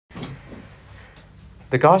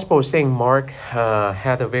The Gospel of St. Mark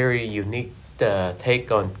had a very unique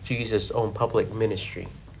take on Jesus' own public ministry.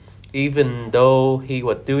 Even though he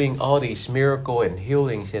was doing all these miracle and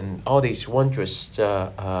healings and all these wondrous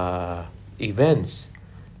events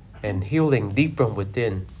and healing deep from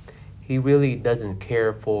within, he really doesn't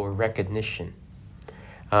care for recognition.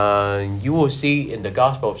 You will see in the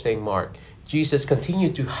Gospel of St. Mark, Jesus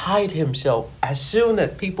continued to hide himself as soon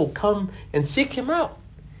as people come and seek him out.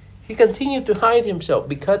 He continued to hide himself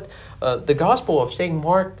because the Gospel of St.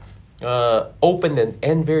 Mark opened and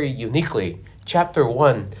end very uniquely. Chapter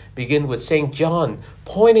 1 begins with St. John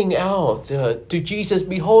pointing out to Jesus,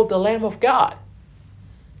 "Behold the Lamb of God."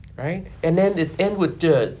 Right? And then it ends with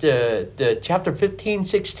the chapter 15,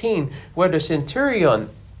 16, where the centurion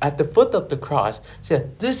at the foot of the cross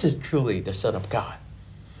said, "This is truly the Son of God."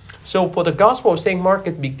 So for the Gospel of St. Mark,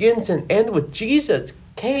 it begins and ends with Jesus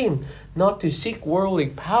came not to seek worldly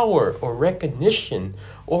power or recognition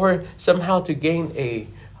or somehow to gain a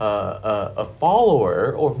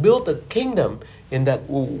follower or build a kingdom in that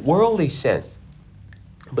worldly sense,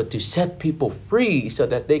 but to set people free so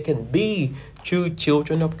that they can be true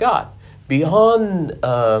children of God, beyond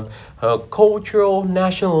cultural,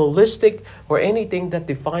 nationalistic, or anything that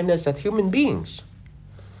defines us as human beings.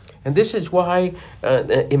 And this is why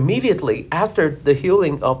immediately after the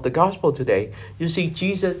healing of the gospel today, you see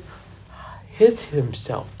Jesus hid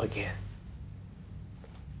himself again.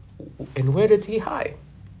 And where did he hide?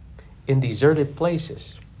 In deserted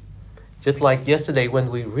places. Just like yesterday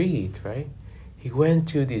when we read, right? He went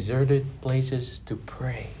to deserted places to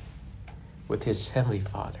pray with his Heavenly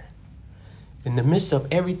Father. In the midst of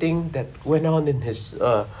everything that went on in his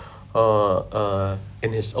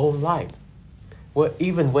own life, well,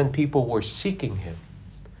 even when people were seeking him,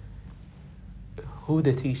 who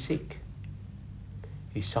did he seek?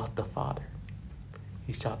 He sought the Father.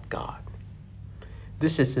 He sought God.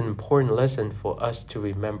 This is an important lesson for us to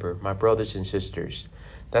remember, my brothers and sisters,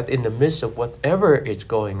 that in the midst of whatever is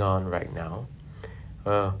going on right now,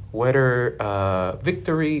 whether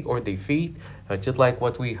victory or defeat, just like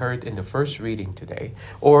what we heard in the first reading today,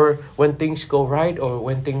 or when things go right or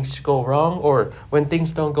when things go wrong, or when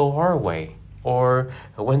things don't go our way, or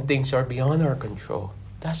when things are beyond our control,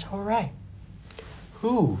 that's all right.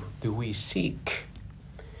 Who do we seek?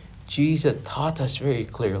 Jesus taught us very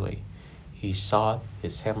clearly. He sought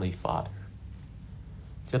his Heavenly Father.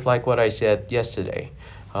 Just like what I said yesterday,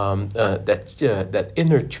 that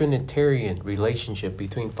inner Trinitarian relationship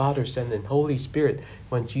between Father, Son, and Holy Spirit,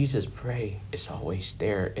 when Jesus prayed, is always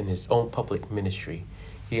there in his own public ministry.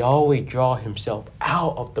 He always draw himself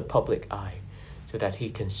out of the public eye so that he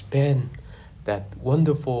can spend that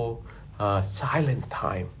wonderful silent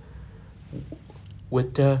time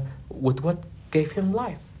with what gave him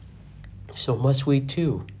life. So must we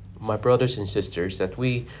too, my brothers and sisters, that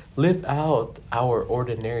we live out our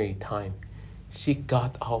ordinary time. Seek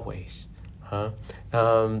God always.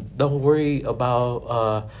 Don't worry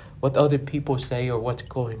about what other people say or what's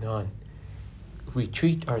going on.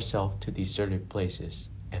 Retreat ourselves to deserted places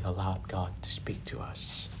and allow God to speak to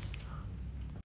us.